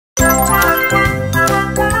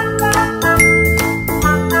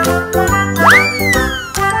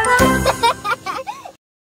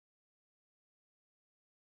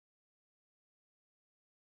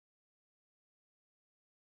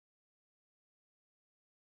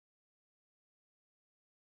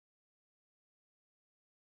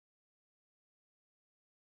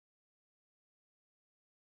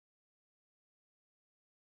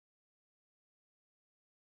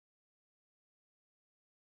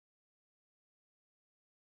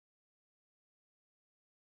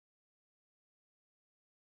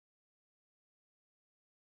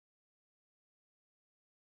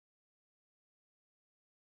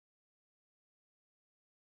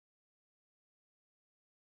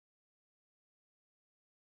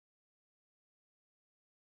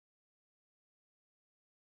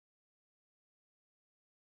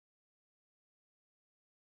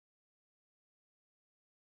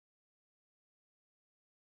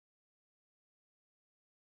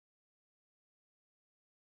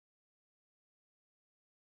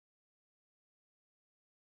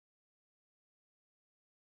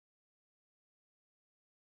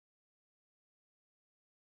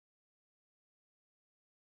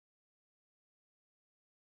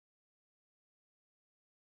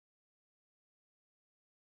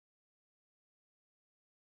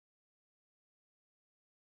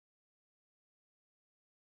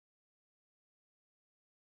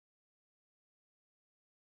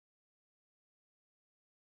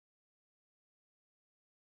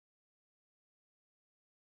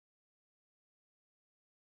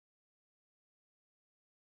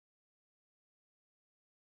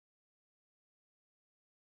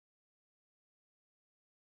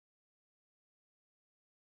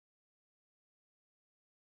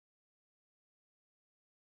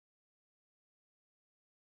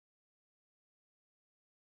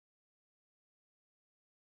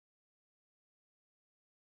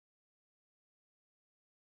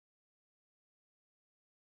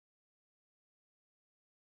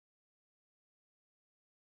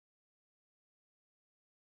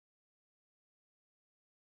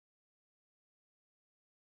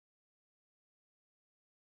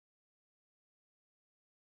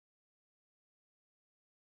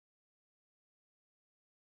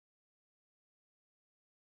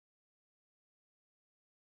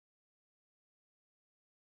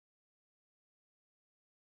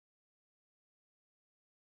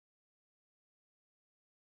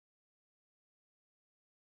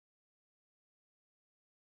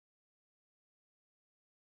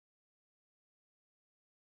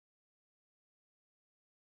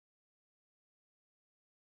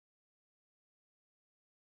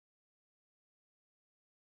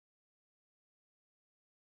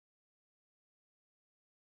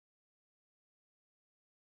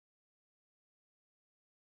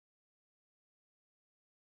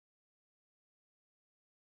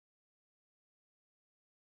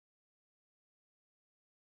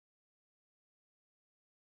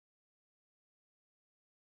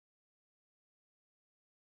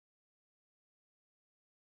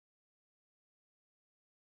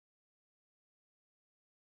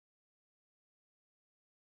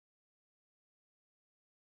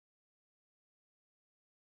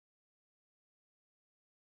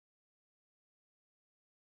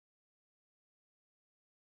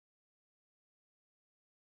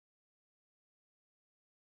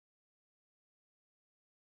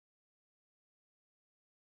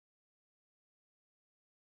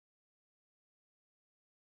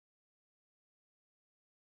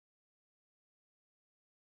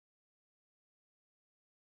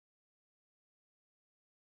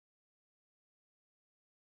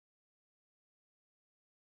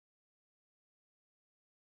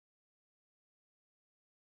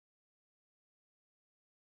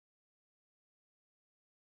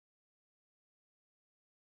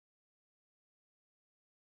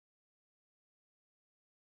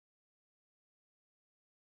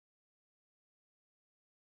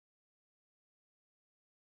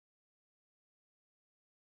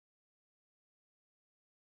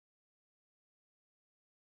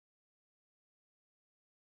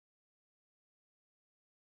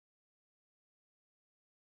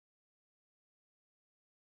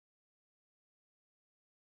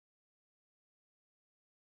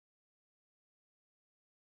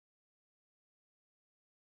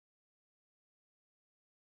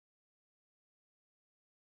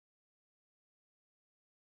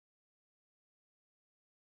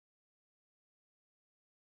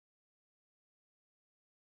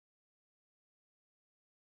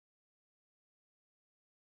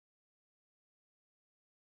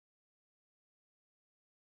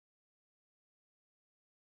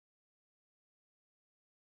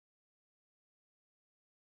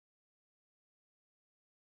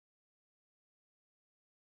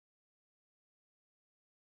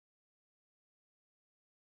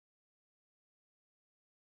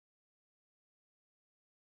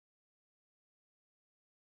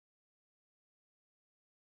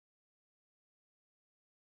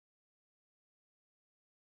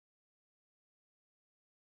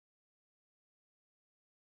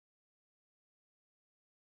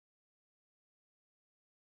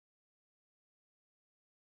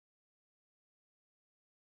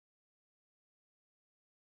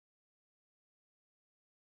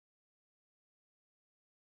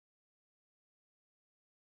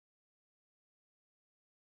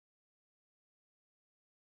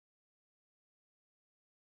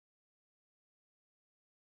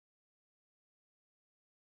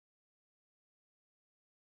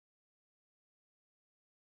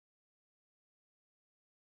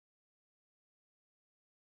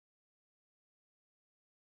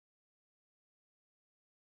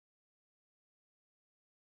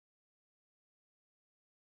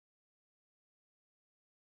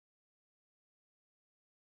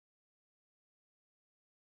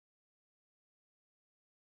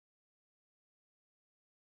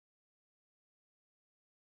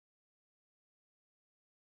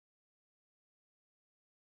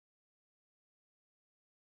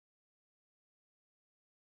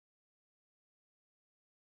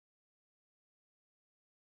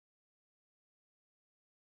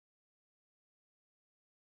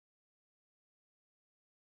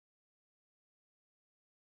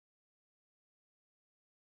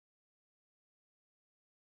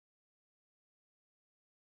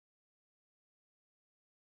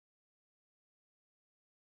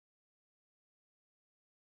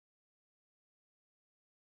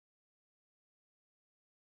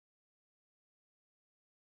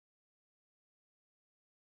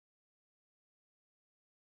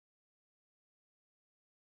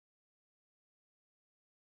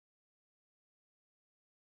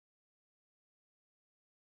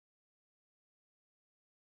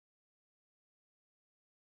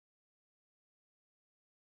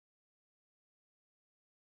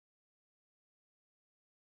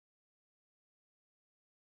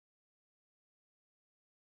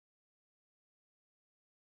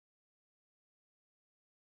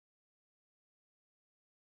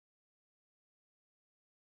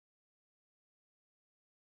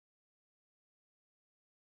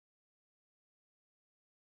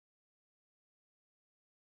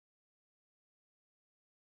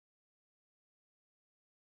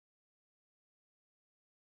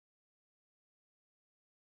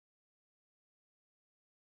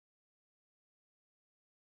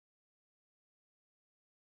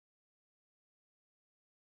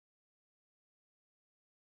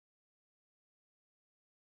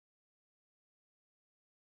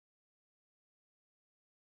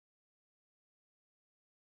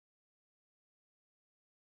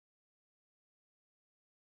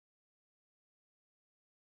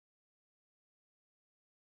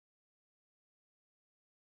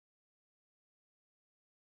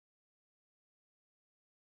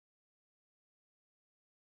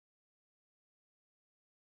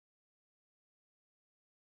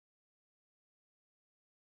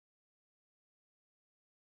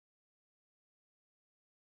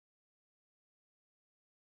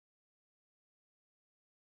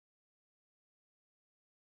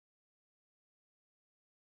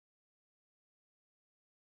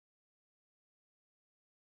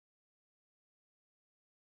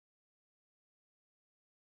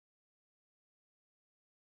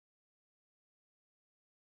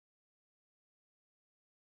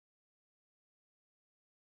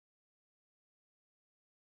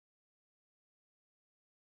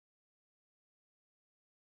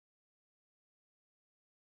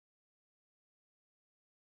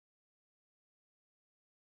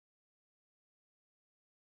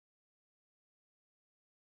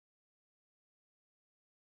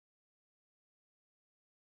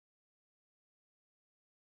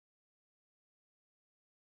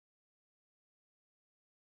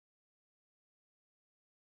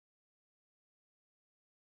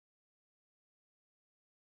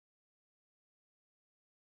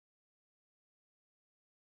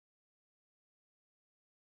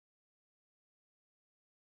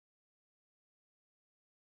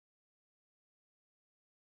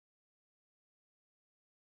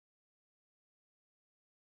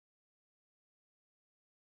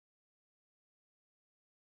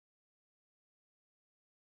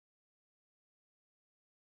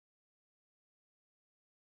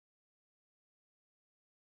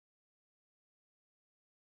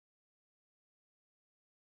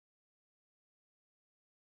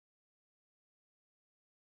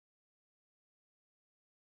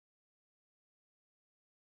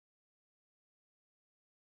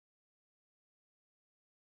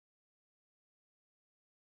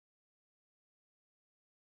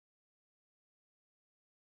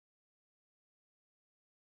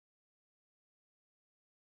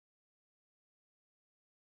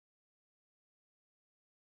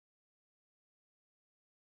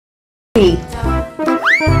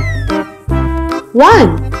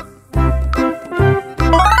One.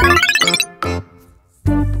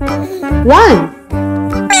 One.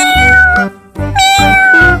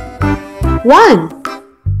 One.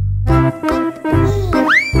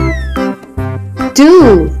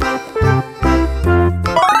 Two.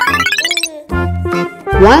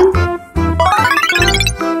 One.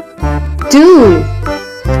 Two.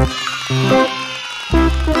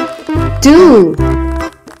 Two.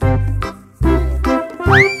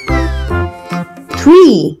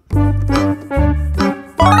 Three.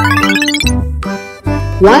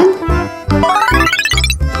 One.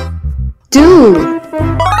 Two.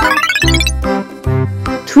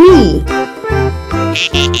 Three.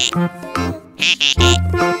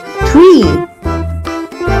 Three.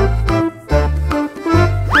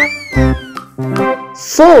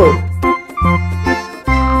 Four.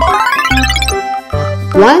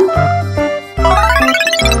 One.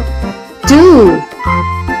 Two.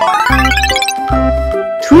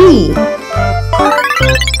 Three.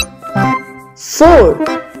 Four.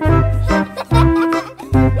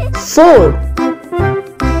 Four.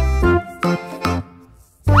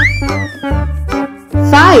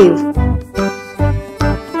 Five.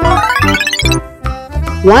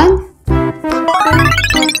 One.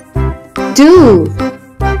 Two.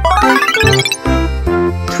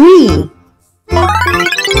 Three.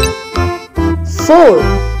 Four.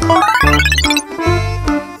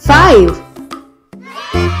 Five.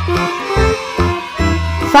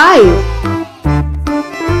 Five.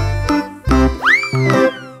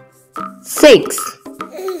 Six.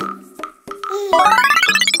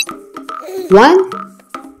 One.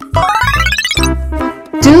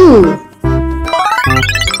 Two.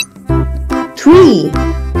 Three.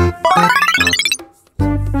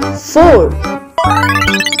 Four.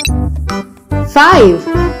 Five.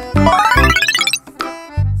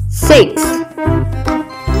 Six.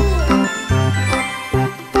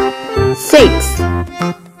 Six.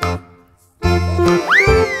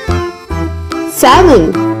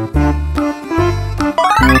 Seven.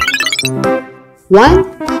 One.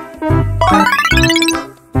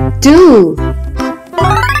 Two.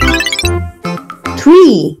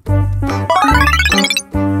 Three.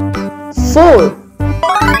 Four.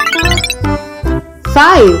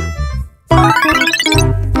 Five.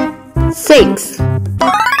 Six.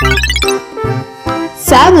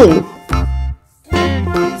 Seven.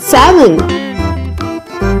 Seven.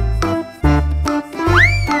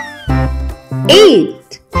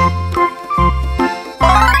 Eight.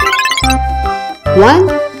 One.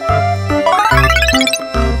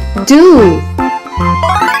 Two.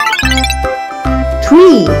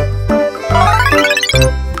 Three.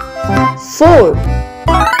 Four.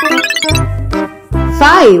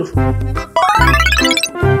 Five.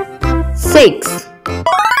 Six.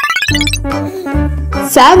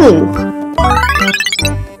 Seven.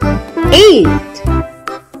 Eight.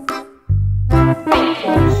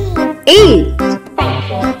 Eight.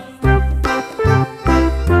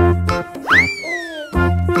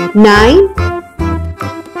 Nine.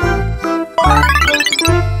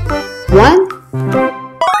 One.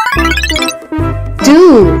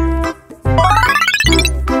 Two.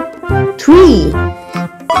 Three.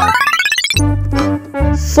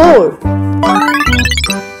 Four.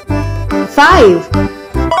 Five.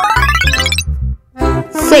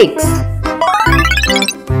 Six.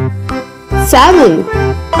 Seven.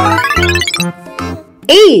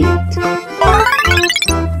 Eight.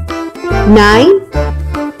 Nine.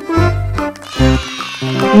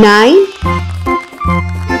 Nine.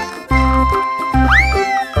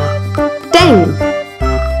 10.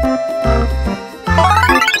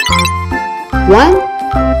 One.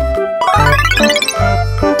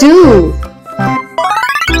 Two.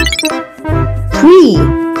 Three.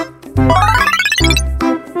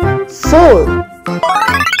 Four.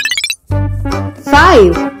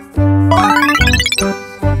 Five.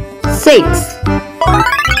 Six.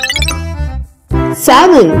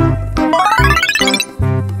 Seven.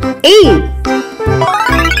 Eight.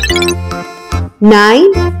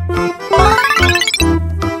 Nine.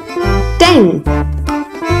 10. 10.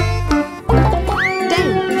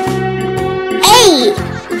 Eight.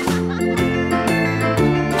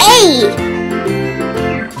 Eight.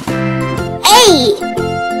 Eight.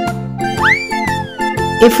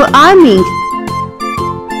 A for army.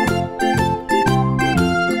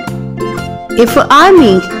 A for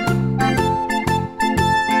army.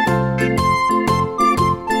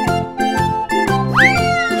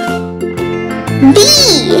 B.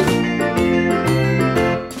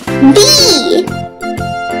 B.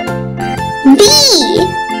 B.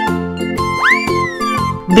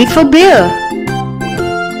 B for bear.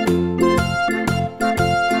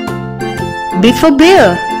 B B for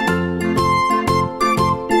bear.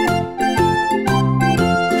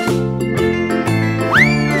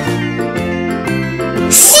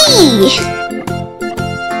 C.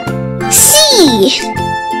 C.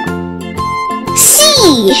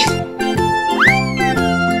 C.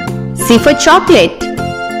 C for chocolate.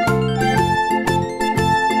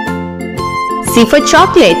 C for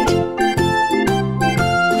chocolate.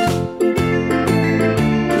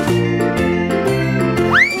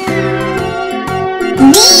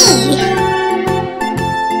 D.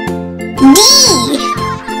 D.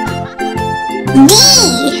 D.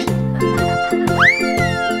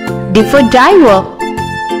 D for diver.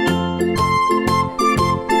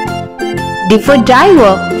 D for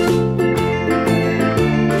diver.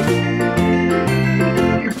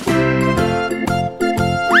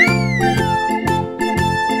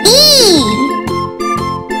 E.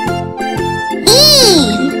 E.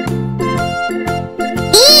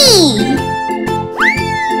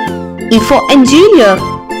 E for engineer.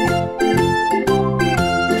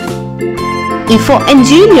 E for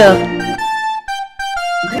engineer.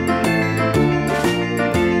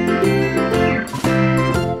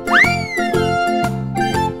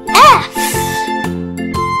 F.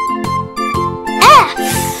 F.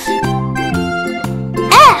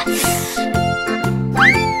 F.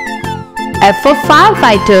 F for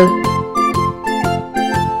firefighter.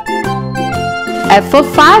 F for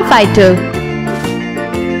firefighter.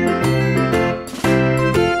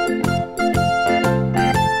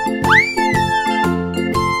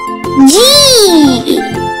 G.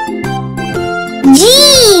 G.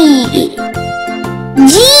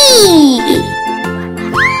 G.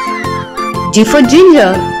 G for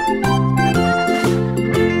ginger.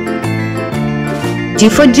 G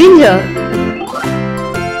for ginger.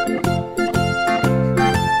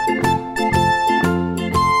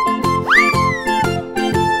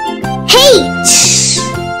 H.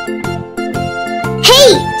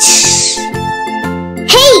 H.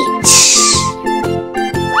 H.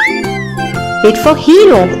 H for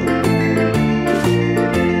hero.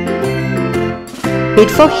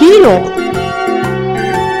 H for hero.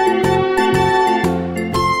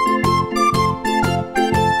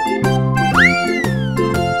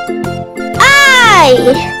 I.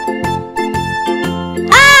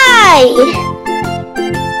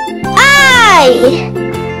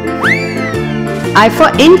 I for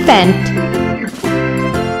infant.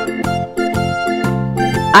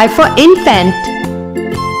 I for infant.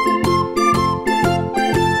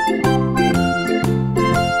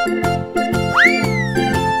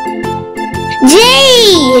 J.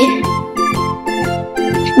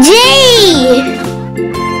 J.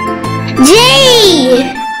 J.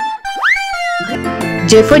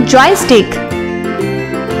 J for joystick.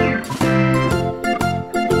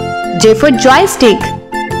 J for joystick.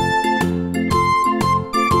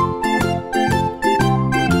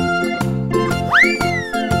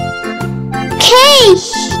 K.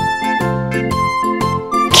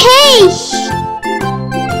 K.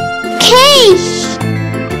 K.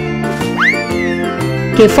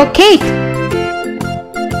 K for cake.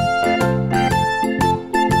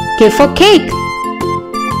 K for cake.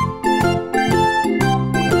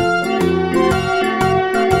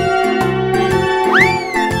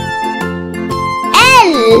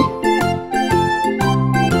 L.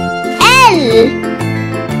 L.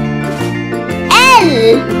 L.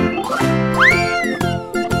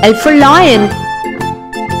 L for lion.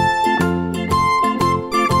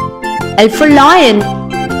 L for lion.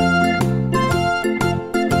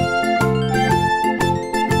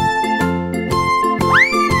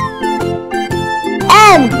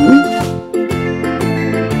 M.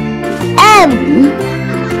 M.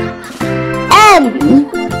 M.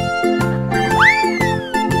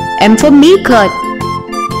 M for meerkat.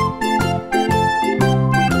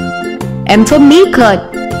 M for meerkat.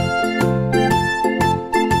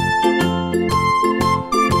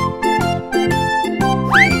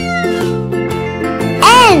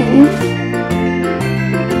 N.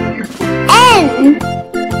 N.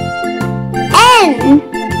 N.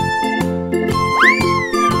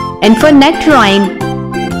 N for nectarine.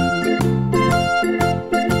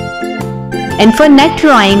 N for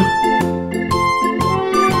nectarine.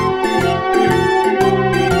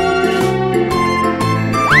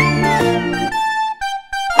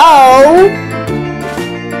 O.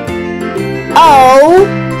 O.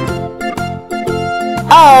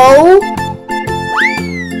 O.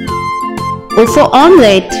 O for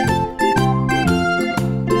omelette.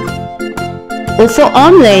 O for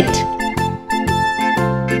omelette.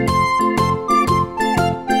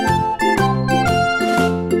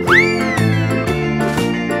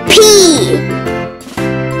 P.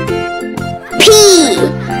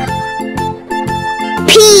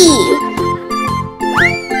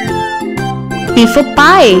 P for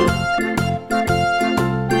pie.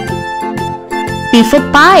 P for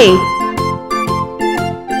pie.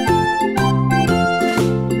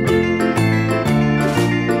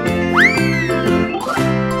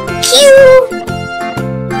 Q.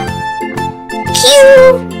 Q.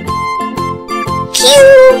 Q.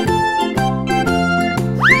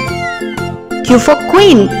 Q for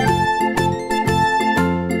queen.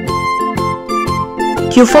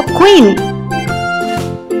 Q for queen.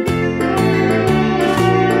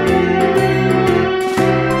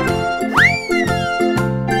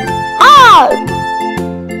 R.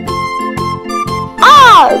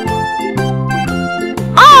 R.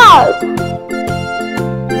 R.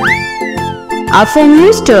 R for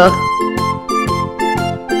rooster.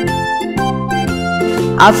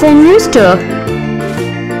 R for rooster.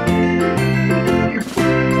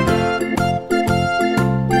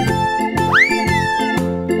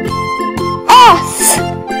 S.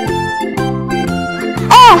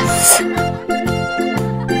 S.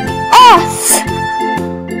 S.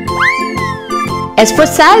 S for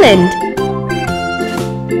salad.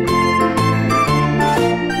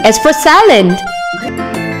 S for salad.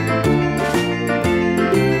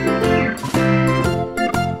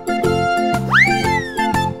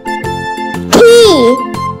 T.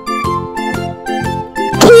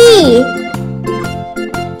 T.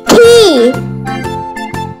 T.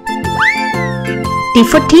 T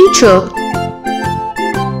for teacher.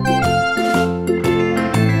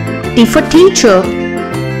 T for teacher.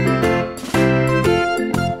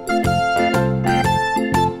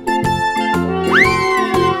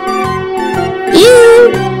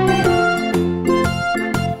 U.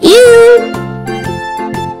 U.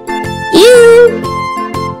 U.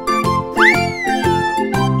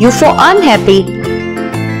 U for unhappy.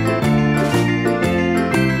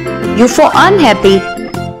 U for unhappy.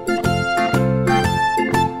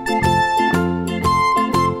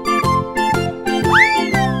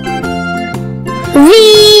 V.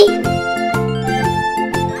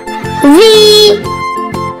 V.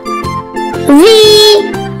 V.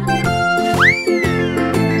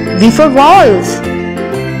 V for walls.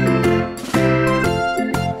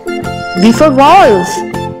 V for walls.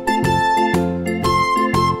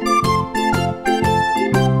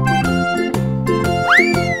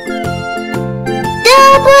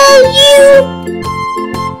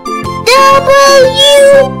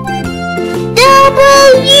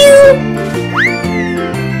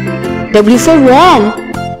 W. W for warm.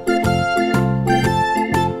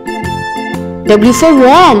 W for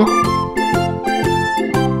warm.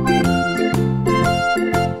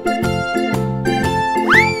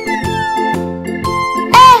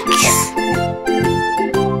 X.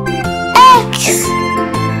 X.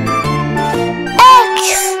 X.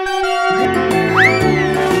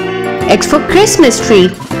 X for Christmas tree.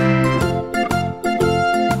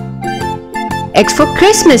 X for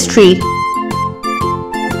Christmas tree.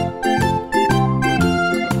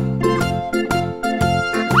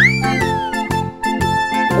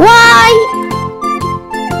 Y.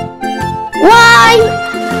 Y.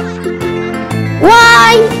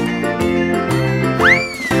 Y.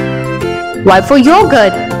 Y for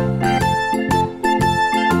yogurt.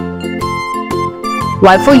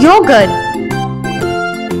 Y for yogurt.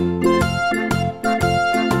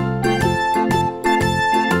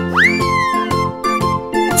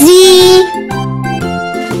 Z.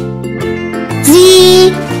 Z.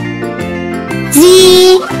 Z.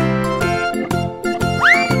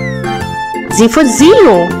 Z for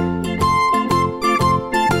zero.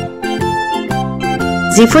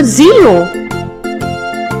 Z for zero.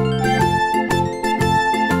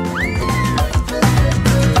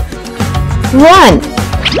 One.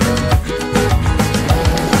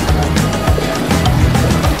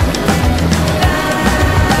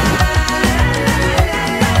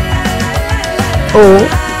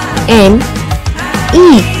 O-N-E.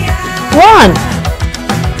 One.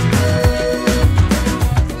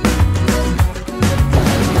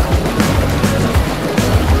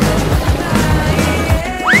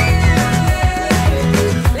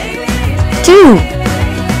 Two.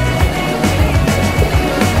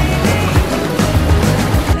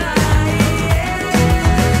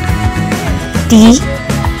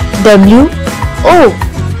 T-W-O.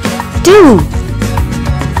 Two.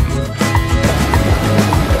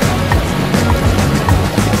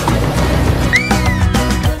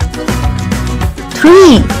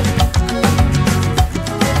 Three.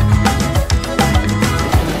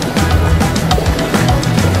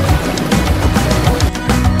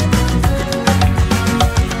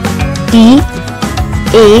 T-H-R-E-E.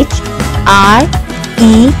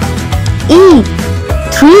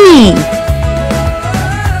 Three.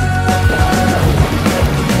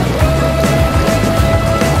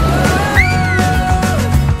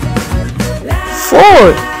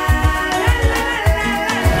 4.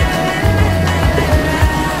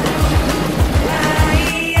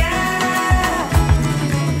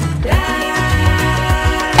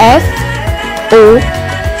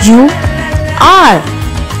 F-O-U-R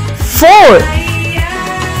 4.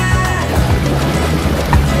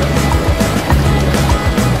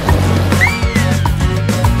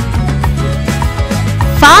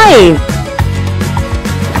 5.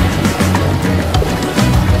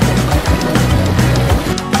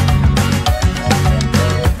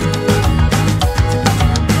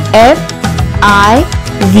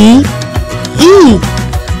 F-I-V-E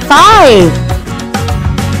 5.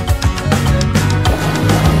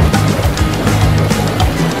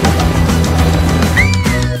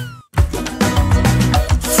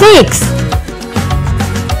 6.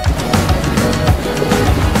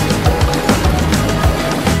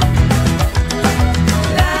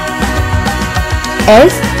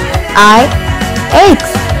 S-I-X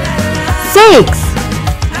 6.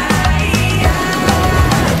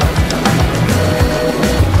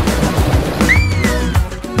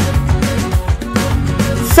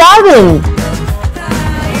 7.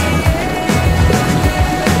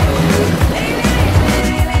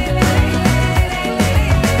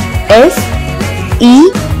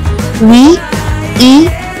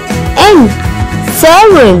 S-E-V-E-N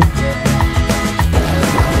 7.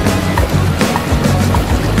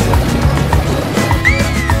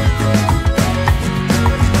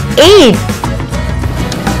 8.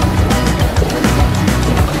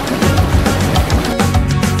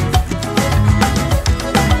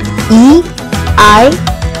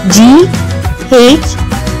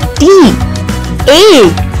 E-I-G-H-T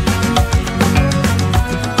 8.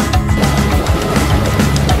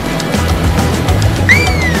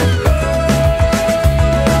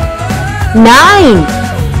 9.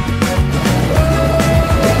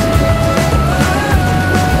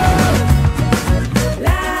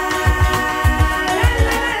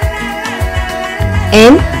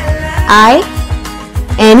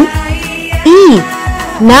 N-I-N-E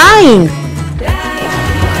 9.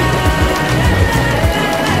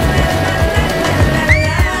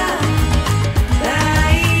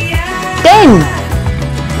 10.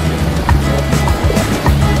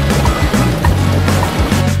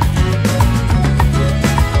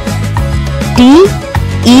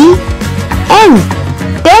 T-E-N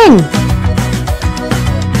 10.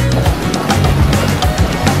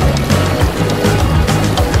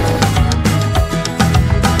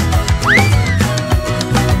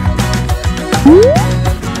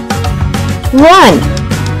 1.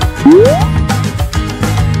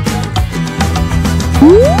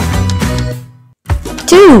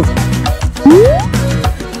 2.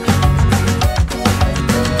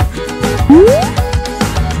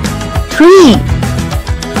 3.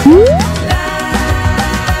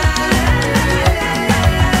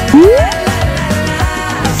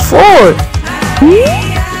 4.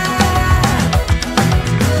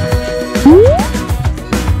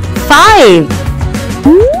 5.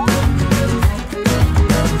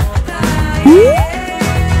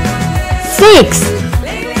 6.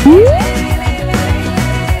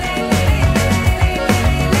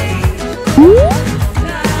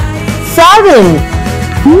 7.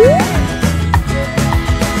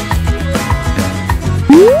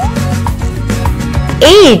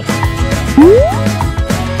 8.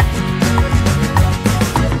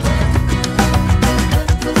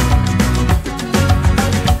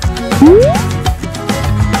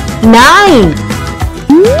 9.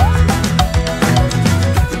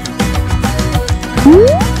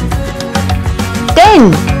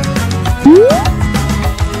 10.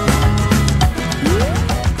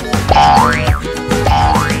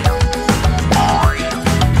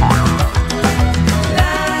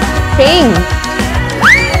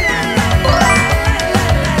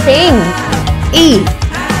 10. E.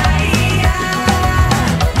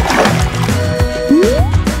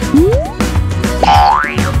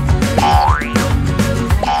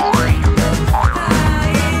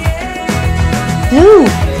 Blue.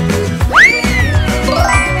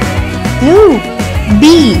 Blue. B.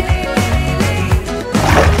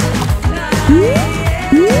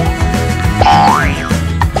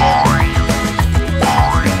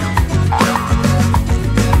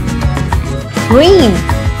 Green.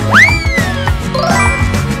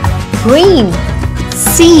 Green.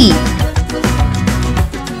 C.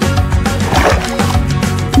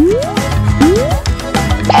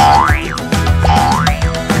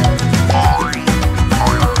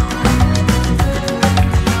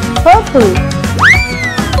 Purple.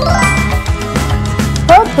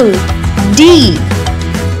 Purple. D.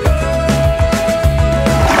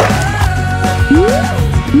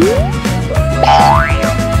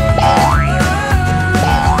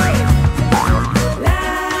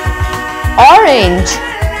 Orange.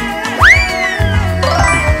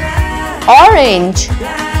 Orange.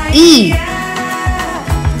 E.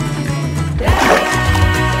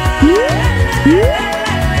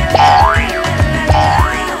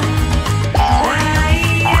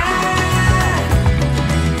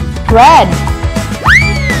 Red.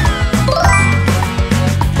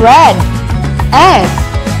 Red. F.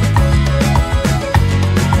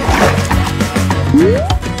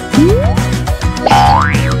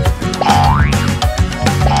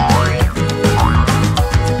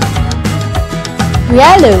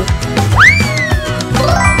 Yellow.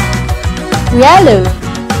 Yellow.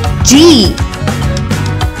 G.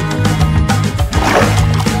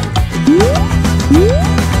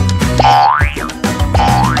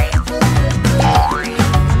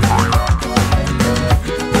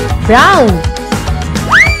 Brown.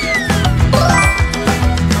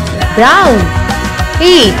 Brown.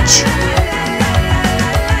 H.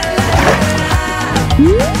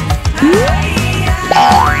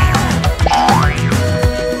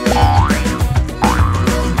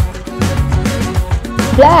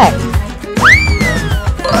 Black.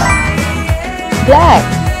 Black.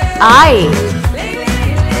 I.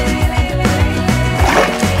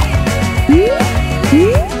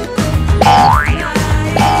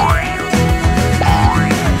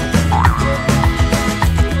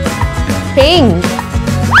 Pink.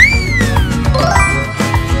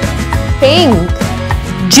 Pink.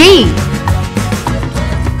 G.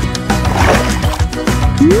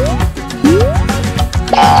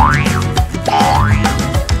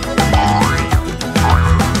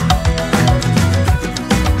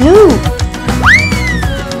 Blue.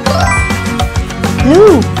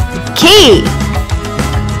 Blue. K.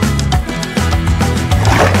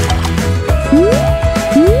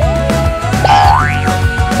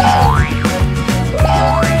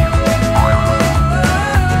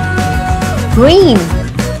 Green.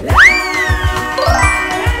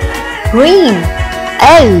 Green.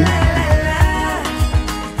 L.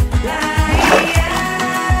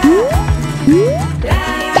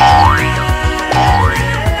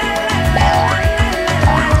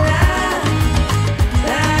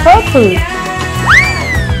 Purple.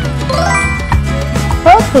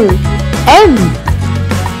 Purple. M.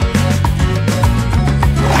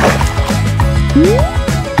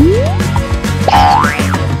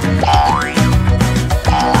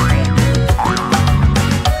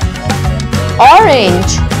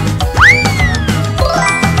 Orange.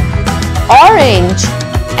 Orange.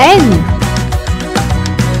 N.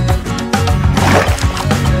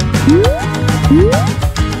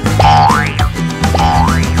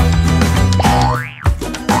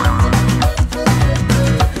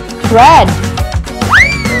 Red.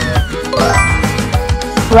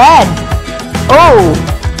 Red. O.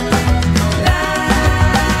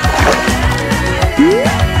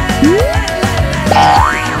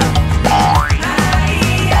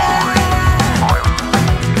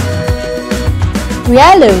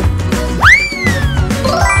 Yellow.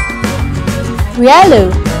 Yellow.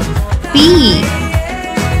 B.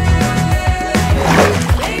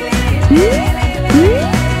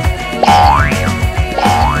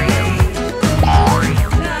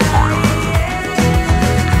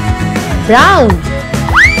 Brown.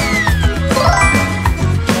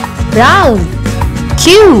 Brown.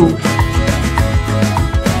 Q.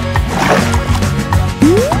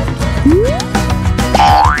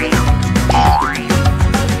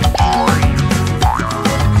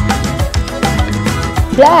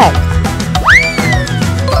 Black.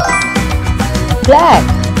 Black.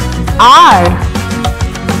 R.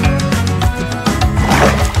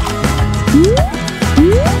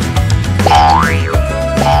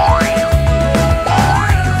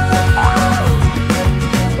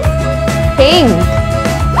 Pink.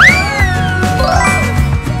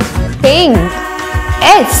 Pink.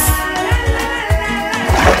 S.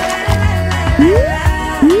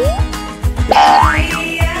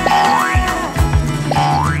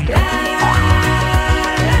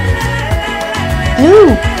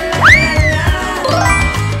 Blue.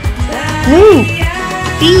 Blue.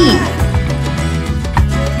 B.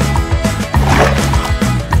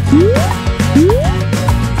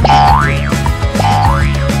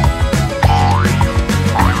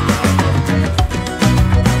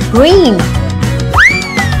 Green.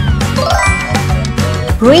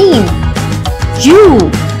 Green.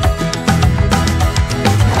 U.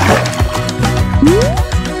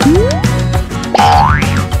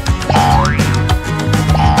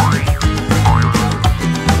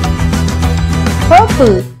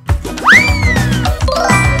 Purple.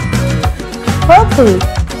 apple.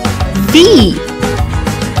 V.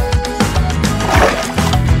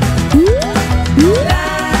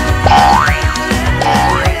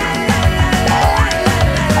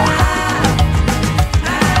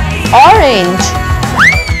 Orange.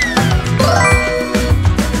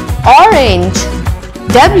 Orange.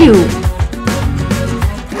 W.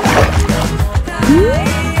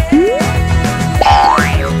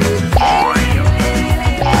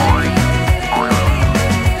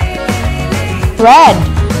 Red.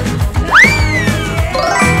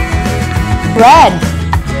 Red.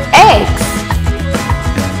 X.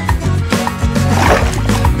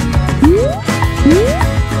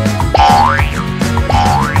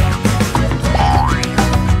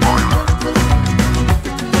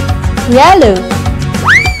 Yellow.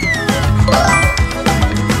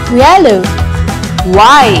 Yellow.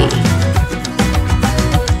 Y.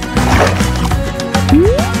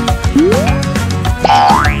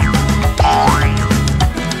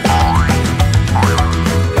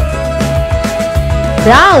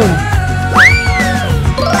 Brown.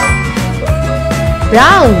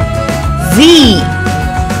 Brown. Z.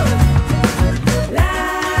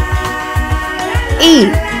 A.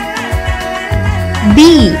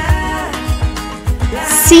 B.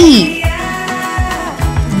 C.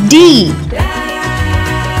 D.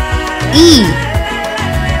 E.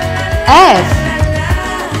 F.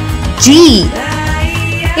 G.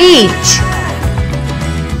 H.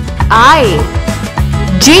 I.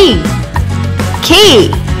 J. K.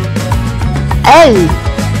 L.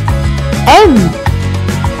 M.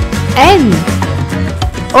 N.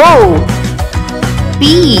 O.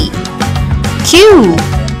 P. Q.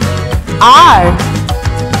 R.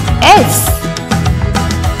 S.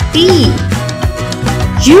 T.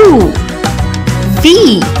 U.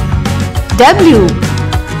 V. W.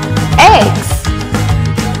 X.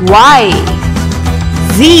 Y.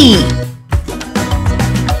 Z.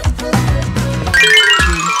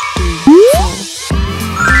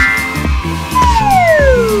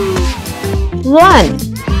 One.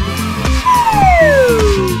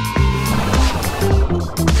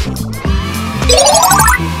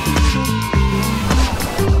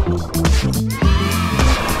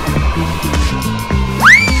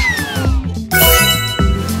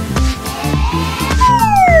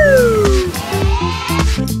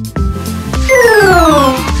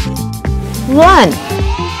 One.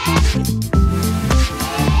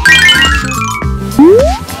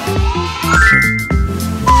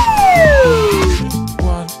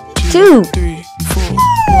 Two.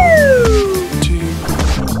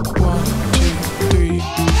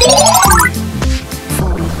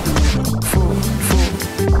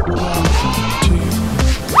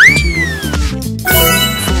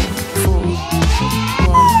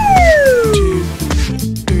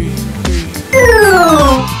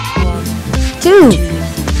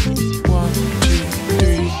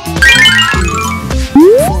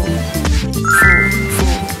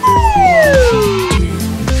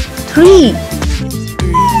 Three,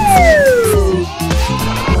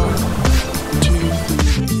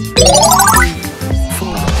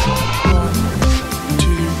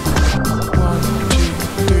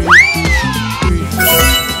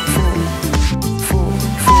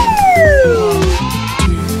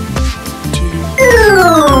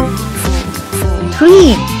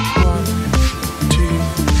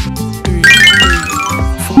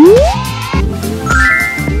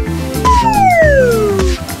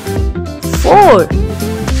 four. 1, 2, 1, 2, 3, 4, 4,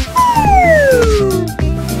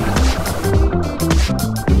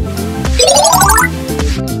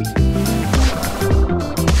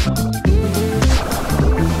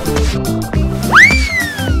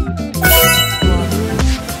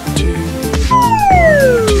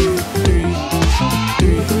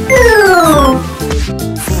 1,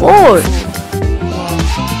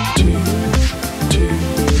 2, 2, 4, 1, 2,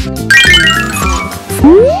 3,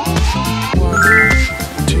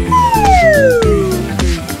 2. 1, 2, 3, 3.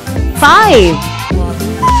 3.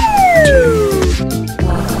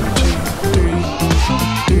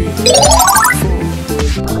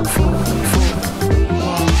 4.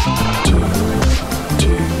 4.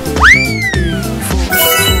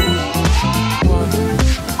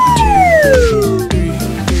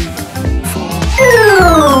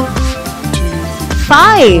 5.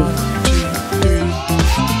 5.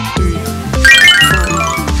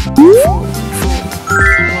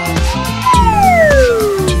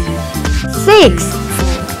 6.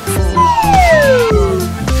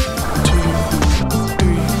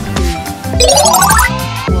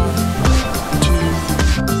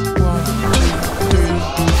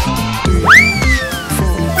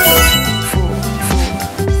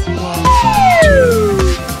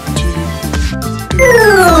 5.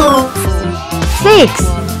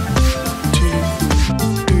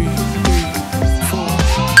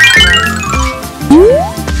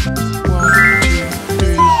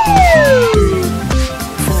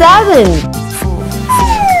 7,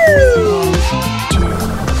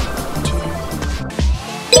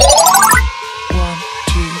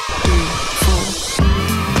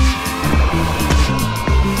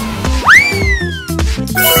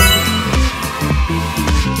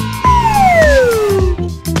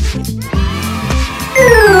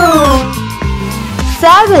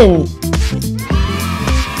 7,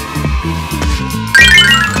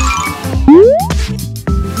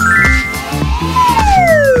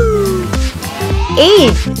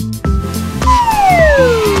 8,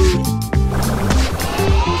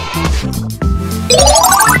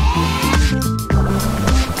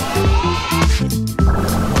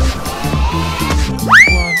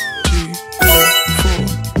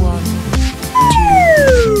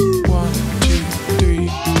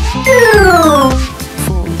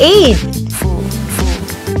 8,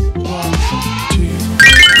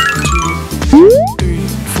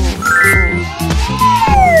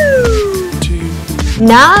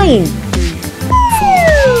 9,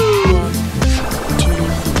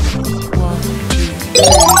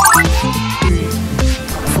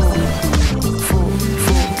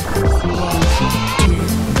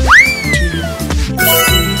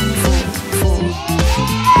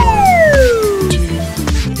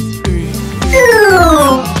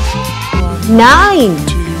 9,